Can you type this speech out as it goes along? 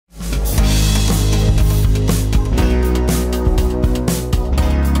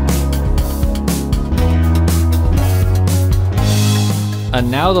And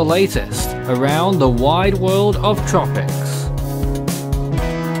now the latest around the wide world of tropics.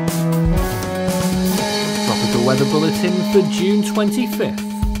 Tropical Weather Bulletin for June 25th.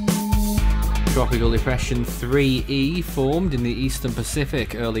 Tropical Depression 3E formed in the eastern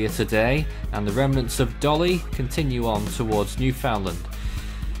Pacific earlier today, and the remnants of Dolly continue on towards Newfoundland.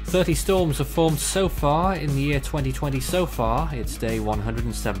 30 storms have formed so far in the year 2020 so far, it's day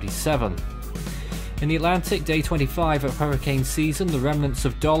 177. In the Atlantic, day 25 of hurricane season, the remnants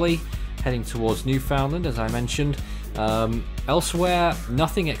of Dolly heading towards Newfoundland, as I mentioned. Elsewhere,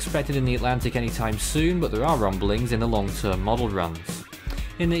 nothing expected in the Atlantic anytime soon, but there are rumblings in the long-term model runs.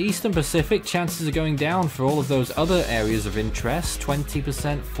 In the eastern Pacific, chances are going down for all of those other areas of interest,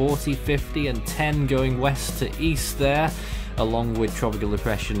 20%, 40, 50 and 10 going west to east there, along with Tropical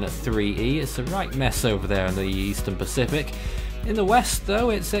Depression 3E. It's a right mess over there in the eastern Pacific. In the west, though,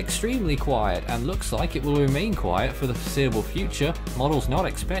 it's extremely quiet and looks like it will remain quiet for the foreseeable future. Models not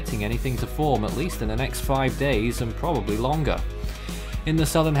expecting anything to form, at least in the next 5 days and probably longer. In the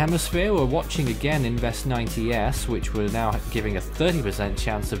southern hemisphere, we're watching again Invest 90S, which we're now giving a 30%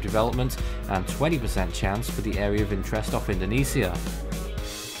 chance of development and 20% chance for the area of interest off Indonesia.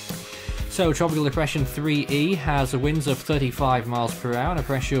 So Tropical Depression 3E has a winds of 35 miles per hour and a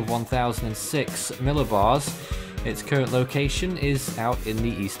pressure of 1006 millibars. Its current location is out in the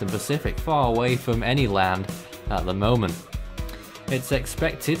eastern Pacific, far away from any land at the moment. It's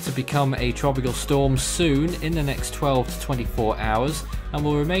expected to become a tropical storm soon in the next 12 to 24 hours and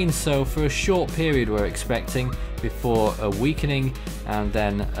will remain so for a short period, we're expecting, before a weakening and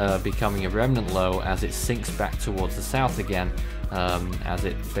then becoming a remnant low as it sinks back towards the south again as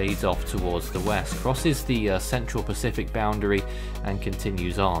it fades off towards the west, crosses the central Pacific boundary and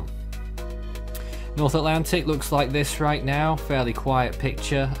continues on. North Atlantic looks like this right now, fairly quiet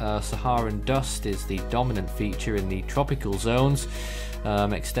picture. Saharan dust is the dominant feature in the tropical zones,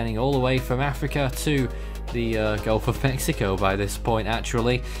 extending all the way from Africa to the Gulf of Mexico by this point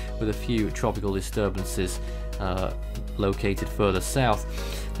actually, with a few tropical disturbances located further south.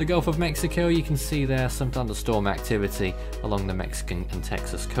 The Gulf of Mexico, you can see there some thunderstorm activity along the Mexican and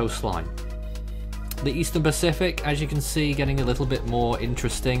Texas coastline. The eastern Pacific, as you can see, getting a little bit more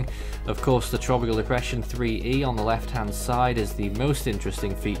interesting. Of course, the Tropical Depression 3E on the left-hand side is the most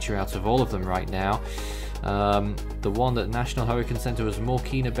interesting feature out of all of them right now. The one that the National Hurricane Center was more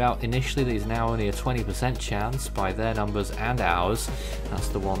keen about initially, there's now only a 20% chance by their numbers and ours. That's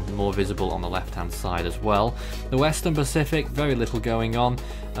the one more visible on the left-hand side as well. The Western Pacific, very little going on.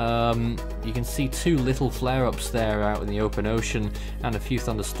 You can see two little flare-ups there out in the open ocean and a few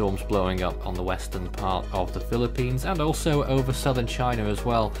thunderstorms blowing up on the western part of the Philippines and also over southern China as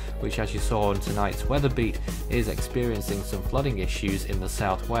well, which, as you saw in tonight's weather beat, is experiencing some flooding issues in the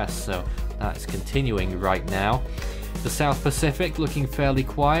southwest, so that's continuing right now. The South Pacific looking fairly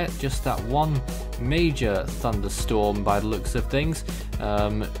quiet, just that one major thunderstorm by the looks of things,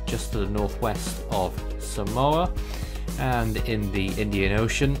 just to the northwest of Samoa. And in the Indian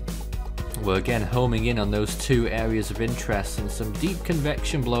Ocean, we're again homing in on those two areas of interest and some deep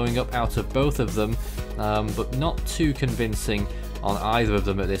convection blowing up out of both of them, but not too convincing on either of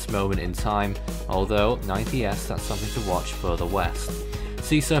them at this moment in time, although 90S, that's something to watch further west.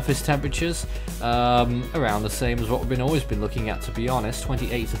 Sea surface temperatures around the same as what we've always been looking at, to be honest.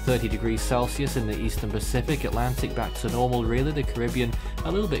 28 to 30 degrees Celsius in the eastern Pacific, Atlantic back to normal really, the Caribbean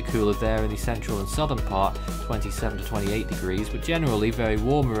a little bit cooler there in the central and southern part, 27 to 28 degrees, but generally very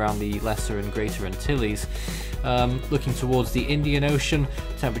warm around the lesser and greater Antilles. Looking towards the Indian Ocean,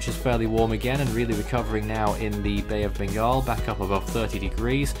 temperatures fairly warm again and really recovering now in the Bay of Bengal, back up above 30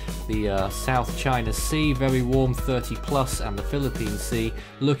 degrees. The South China Sea, very warm, 30 plus, and the Philippine Sea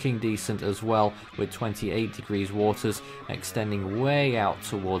looking decent as well, with 28 degrees waters extending way out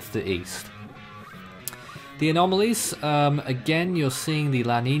towards the east. The anomalies, again you're seeing the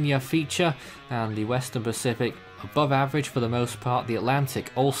La Nina feature, and the Western Pacific above average for the most part. The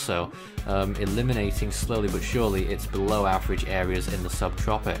Atlantic also eliminating slowly but surely its below average areas in the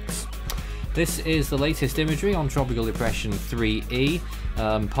subtropics. This is the latest imagery on Tropical Depression 3E,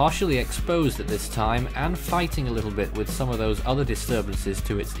 partially exposed at this time and fighting a little bit with some of those other disturbances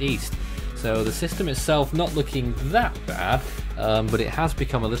to its east. So the system itself not looking that bad, but it has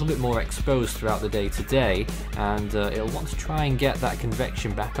become a little bit more exposed throughout the day today, and it'll want to try and get that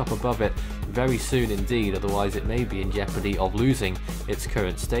convection back up above it very soon indeed, otherwise it may be in jeopardy of losing its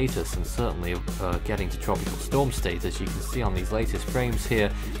current status and certainly of getting to tropical storm status. You can see on these latest frames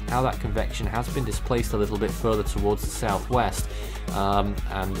here how that convection has been displaced a little bit further towards the southwest,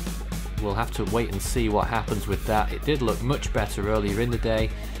 and we'll have to wait and see what happens with that. It did look much better earlier in the day,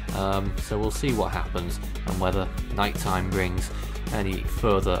 so we'll see what happens and whether nighttime brings any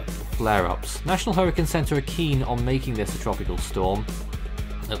further flare-ups. National Hurricane Center are keen on making this a tropical storm,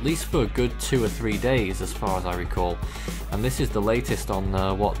 at least for a good 2 or 3 days as far as I recall. And this is the latest on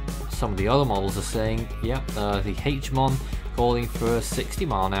what some of the other models are saying. Yep, the HMON calling for a 60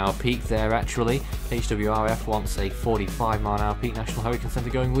 mile an hour peak there actually. HWRF wants a 45 mile an hour peak, National Hurricane Center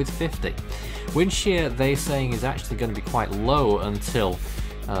going with 50. Wind shear they're saying is actually going to be quite low until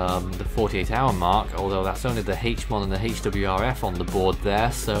the 48-hour mark, although that's only the HMON and the HWRF on the board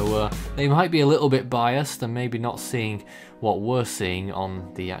there, so they might be a little bit biased and maybe not seeing what we're seeing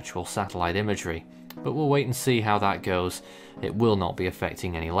on the actual satellite imagery. But we'll wait and see how that goes. It will not be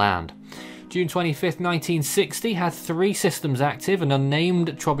affecting any land. June 25th, 1960 had 3 systems active. An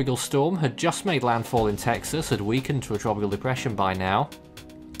unnamed tropical storm had just made landfall in Texas, had weakened to a tropical depression by now.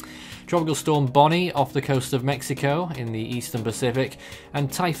 Tropical Storm Bonnie off the coast of Mexico in the eastern Pacific, and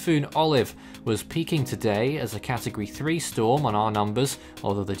Typhoon Olive was peaking today as a Category 3 storm on our numbers,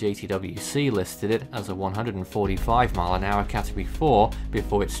 although the JTWC listed it as a 145 mile an hour Category 4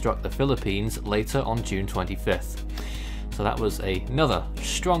 before it struck the Philippines later on June 25th. So that was another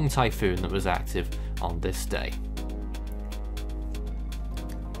strong typhoon that was active on this day.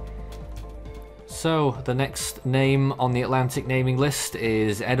 So the next name on the Atlantic naming list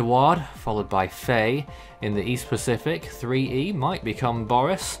is Edouard, followed by Faye. In the East Pacific, 3E might become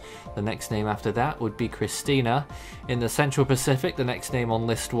Boris. The next name after that would be Christina. In the Central Pacific, the next name on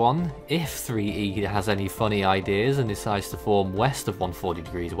list 1, if 3E has any funny ideas and decides to form west of 140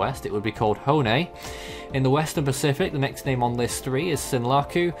 degrees west, it would be called Hone. In the Western Pacific, the next name on list 3 is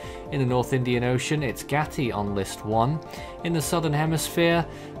Sinlaku. In the North Indian Ocean, it's Gati on list 1. In the Southern Hemisphere,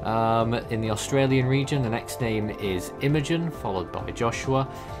 in the Australian region, the next name is Imogen, followed by Joshua.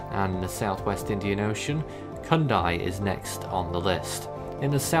 And in the Southwest Indian Ocean, Kundai is next on the list. In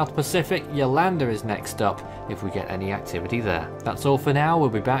the South Pacific, Yolanda is next up if we get any activity there. That's all for now. We'll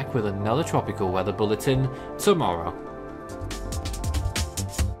be back with another tropical weather bulletin tomorrow.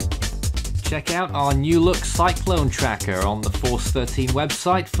 Check out our new look cyclone tracker on the Force 13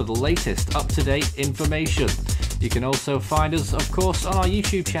 website for the latest up-to-date information. You can also find us, of course, on our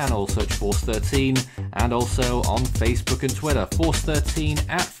YouTube channel, search Force 13, and also on Facebook and Twitter, Force 13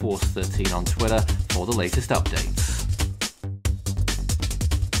 at Force 13 on Twitter for the latest updates.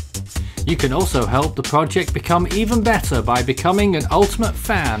 You can also help the project become even better by becoming an Ultimate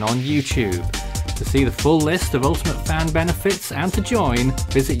Fan on YouTube. To see the full list of Ultimate Fan benefits and to join,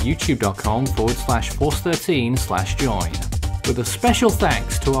 visit youtube.com/Force13/join. With a special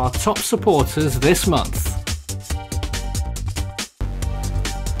thanks to our top supporters this month.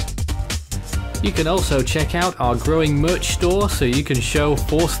 You can also check out our growing merch store so you can show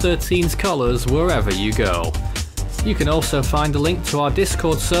Force 13's colours wherever you go. You can also find a link to our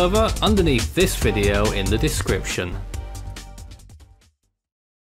Discord server underneath this video in the description.